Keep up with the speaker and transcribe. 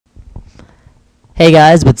Hey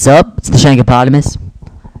guys, what's up? It's the Shankopotamus.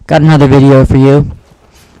 Got another video for you.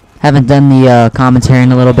 Haven't done the commentary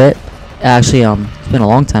in a little bit. Actually, it's been a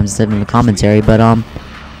long time since I've done the commentary, but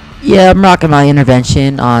yeah, I'm rocking my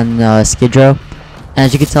intervention on Skidrow.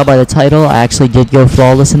 As you can tell by the title, I actually did go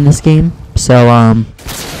flawless in this game. So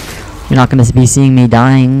you're not going to be seeing me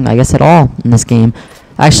dying, I guess, at all in this game.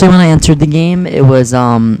 Actually, when I entered the game, it was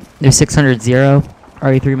 600-0.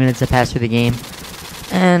 Already 3 minutes to pass through the game.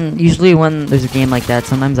 And usually when there's a game like that,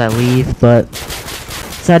 sometimes I leave, but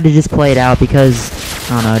decided to just play it out because,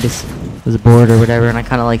 I don't know, I just was bored or whatever, and I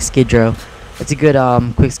kind of like Skidrow. It's a good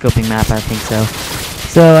quick-scoping map, I think so.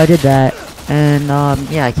 So I did that, and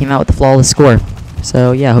yeah, I came out with the flawless score.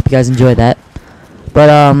 So yeah, I hope you guys enjoyed that.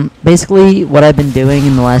 But basically, what I've been doing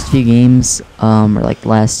in the last few games, or like the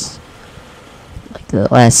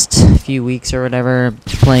last few weeks or whatever,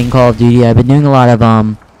 playing Call of Duty, I've been doing a lot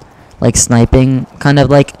of like sniping, kind of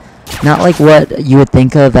like, not like what you would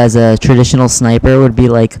think of as a traditional sniper would be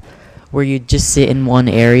like, where you just sit in one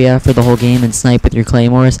area for the whole game and snipe with your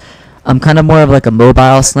claymores. I'm kind of more of like a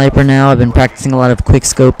mobile sniper now. I've been practicing a lot of quick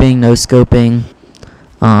scoping, no scoping,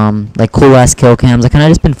 like cool ass kill cams. I kind of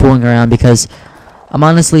just been fooling around because I'm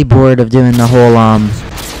honestly bored of doing the whole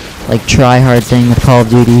like try hard thing with Call of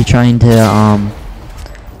Duty, trying to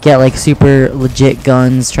get like super legit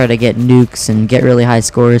guns, try to get nukes and get really high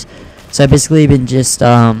scores. So I've basically been just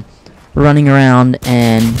running around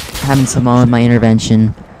and having some fun with my intervention,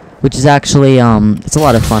 which is actually it's a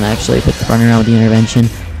lot of fun actually, but running around with the intervention.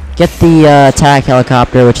 Get the attack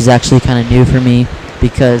helicopter, which is actually kind of new for me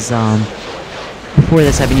because before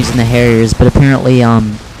this I've been using the Harriers, but apparently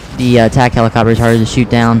the attack helicopter is harder to shoot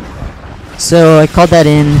down. So I called that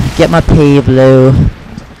in, get my pave low,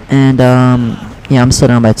 and yeah, I'm still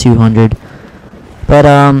down by 200. But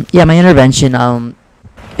yeah, my intervention,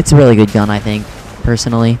 it's a really good gun, I think,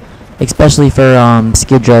 personally. Especially for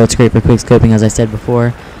Skidrow, it's great for quick scoping, as I said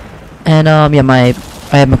before. And yeah,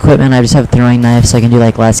 I have equipment. I just have a throwing knife, so I can do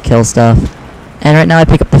like last kill stuff. And right now I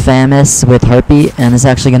pick up the FAMAS with Heartbeat, and it's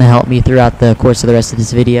actually going to help me throughout the course of the rest of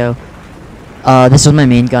this video. This was my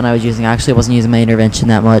main gun I was using. I actually wasn't using my intervention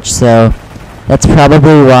that much, so that's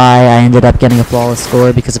probably why I ended up getting a flawless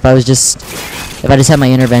score. Because if I just had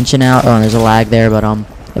my intervention out, oh, there's a lag there, but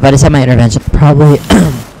if I just had my intervention, probably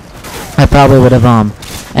I probably would have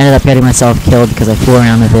ended up getting myself killed because I flew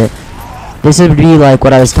around with it. This would be like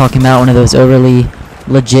what I was talking about, one of those overly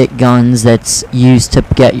legit guns that's used to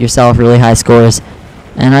get yourself really high scores.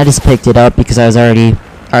 And I just picked it up because I already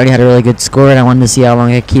had a really good score, and I wanted to see how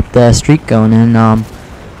long I could keep the streak going, and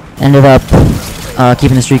ended up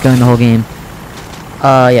keeping the streak going the whole game.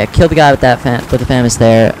 Yeah, killed the guy with the FAMAS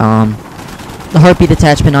there. The Heartbeat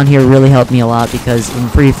attachment on here really helped me a lot because in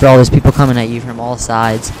free-for-all there's people coming at you from all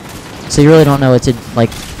sides, so you really don't know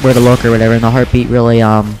where to look or whatever, and the Heartbeat really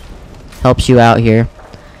helps you out here.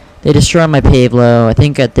 They destroyed my pave low. I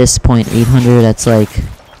think at this point 800. That's like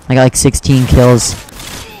I got like 16 kills.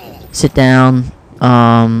 Sit down.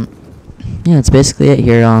 Yeah, that's basically it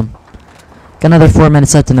here. Got another 4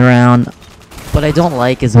 minutes left in the round. What I don't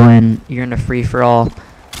like is when you're in a free-for-all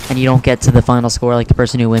and you don't get to the final score, like the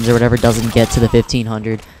person who wins or whatever doesn't get to the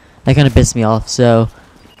 1500. That kind of pissed me off. So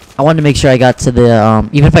I wanted to make sure I got to the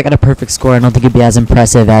even if I got a perfect score, I don't think it'd be as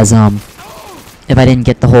impressive as if I didn't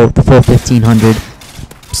get the full 1500.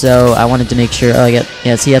 So I wanted to make sure. Oh,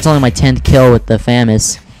 yeah. See, that's only my 10th kill with the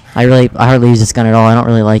FAMAS. I hardly use this gun at all. I don't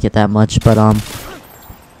really like it that much, but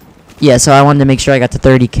yeah. So I wanted to make sure I got to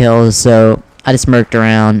 30 kills. So I just murked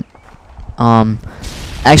around.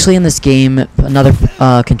 Actually, in this game, another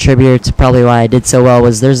contributor to probably why I did so well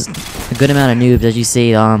was there's a good amount of noobs, as you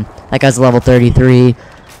see. That guy's level 33.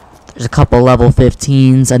 There's a couple level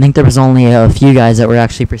 15s. I think there was only a few guys that were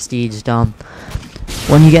actually prestiged.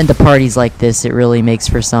 When you get into parties like this, it really makes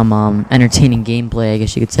for some entertaining gameplay, I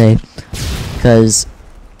guess you could say, because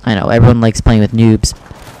I know everyone likes playing with noobs.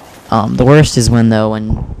 The worst is when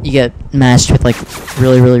you get matched with like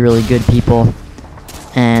really good people,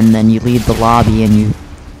 and then you leave the lobby and you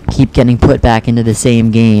keep getting put back into the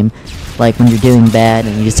same game, like when you're doing bad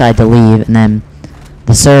and you decide to leave, and then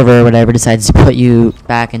the server or whatever decides to put you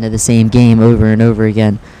back into the same game over and over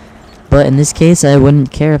again. But in this case, I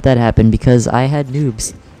wouldn't care if that happened because I had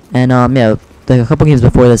noobs. And yeah, a couple games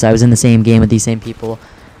before this, I was in the same game with these same people,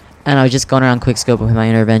 and I was just going around quickscope with my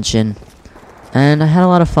intervention, and I had a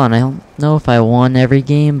lot of fun. I don't know if I won every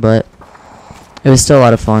game, but it was still a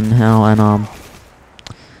lot of fun. And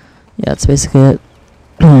yeah, that's basically it.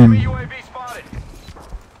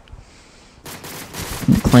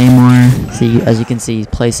 Claymore, see, as you can see, he's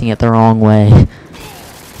placing it the wrong way.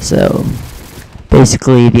 So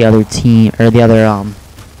basically, the other team, or the other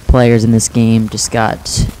players in this game just got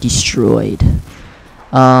destroyed.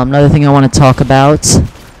 Another thing I want to talk about,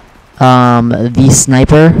 the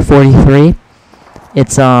Sniper 43.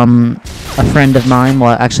 It's a friend of mine.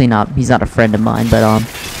 Well, actually not. He's not a friend of mine, but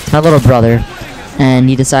it's my little brother, and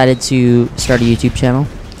he decided to start a YouTube channel,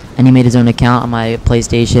 and he made his own account on my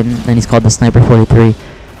PlayStation, and he's called the Sniper 43.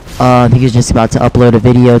 I think he's just about to upload a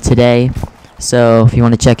video today, so if you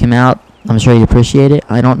want to check him out, I'm sure you'd appreciate it.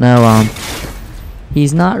 I don't know. He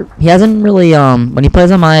hasn't really when he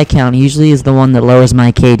plays on my account, he usually is the one that lowers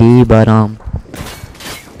my KD, but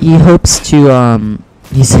he hopes to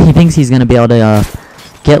he thinks he's gonna be able to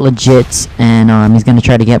get legit, and he's gonna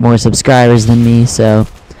try to get more subscribers than me. So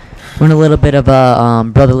we're in a little bit of a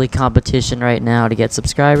brotherly competition right now to get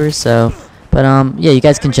subscribers. So, but yeah, you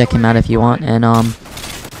guys can check him out if you want, and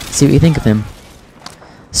see what you think of him.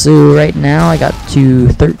 So right now I got to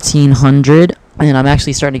 1,300, and I'm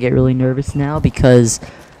actually starting to get really nervous now because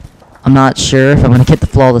I'm not sure if I'm gonna get the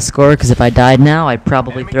flawless score. Because if I died now, I'd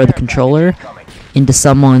probably throw the controller into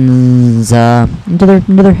someone's into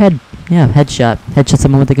their head. Yeah, headshot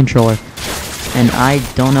someone with the controller. And I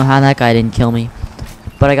don't know how that guy didn't kill me,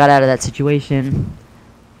 but I got out of that situation,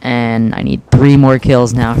 and I need 3 more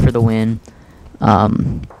kills now for the win.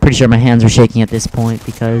 Pretty sure my hands are shaking at this point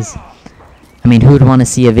because, I mean, who would want to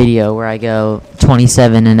see a video where I go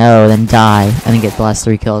 27-0, then die, and then get the last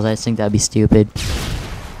 3 kills? I just think that'd be stupid.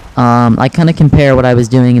 I kind of compare what I was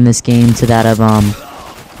doing in this game to that of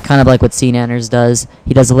kind of like what CNanners does.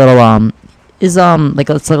 He does a little like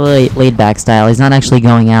a slightly laid back style. He's not actually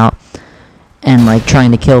going out and like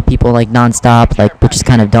trying to kill people like non-stop, like, which is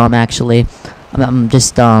kind of dumb actually. I'm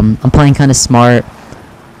just I'm playing kind of smart.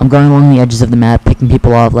 I'm going along the edges of the map, picking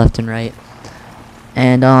people off left and right,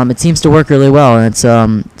 and it seems to work really well, and it's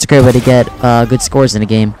a great way to get good scores in a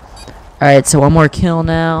game. All right, so one more kill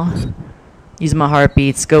now. Using my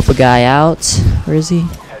heartbeat, scope a guy out. Where is he?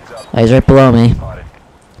 Oh, he's right below me.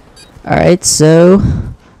 All right, so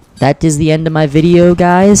that is the end of my video,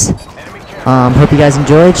 guys. Hope you guys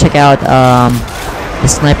enjoyed. Check out the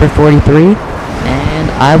Sniper 43,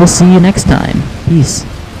 and I will see you next time. Peace.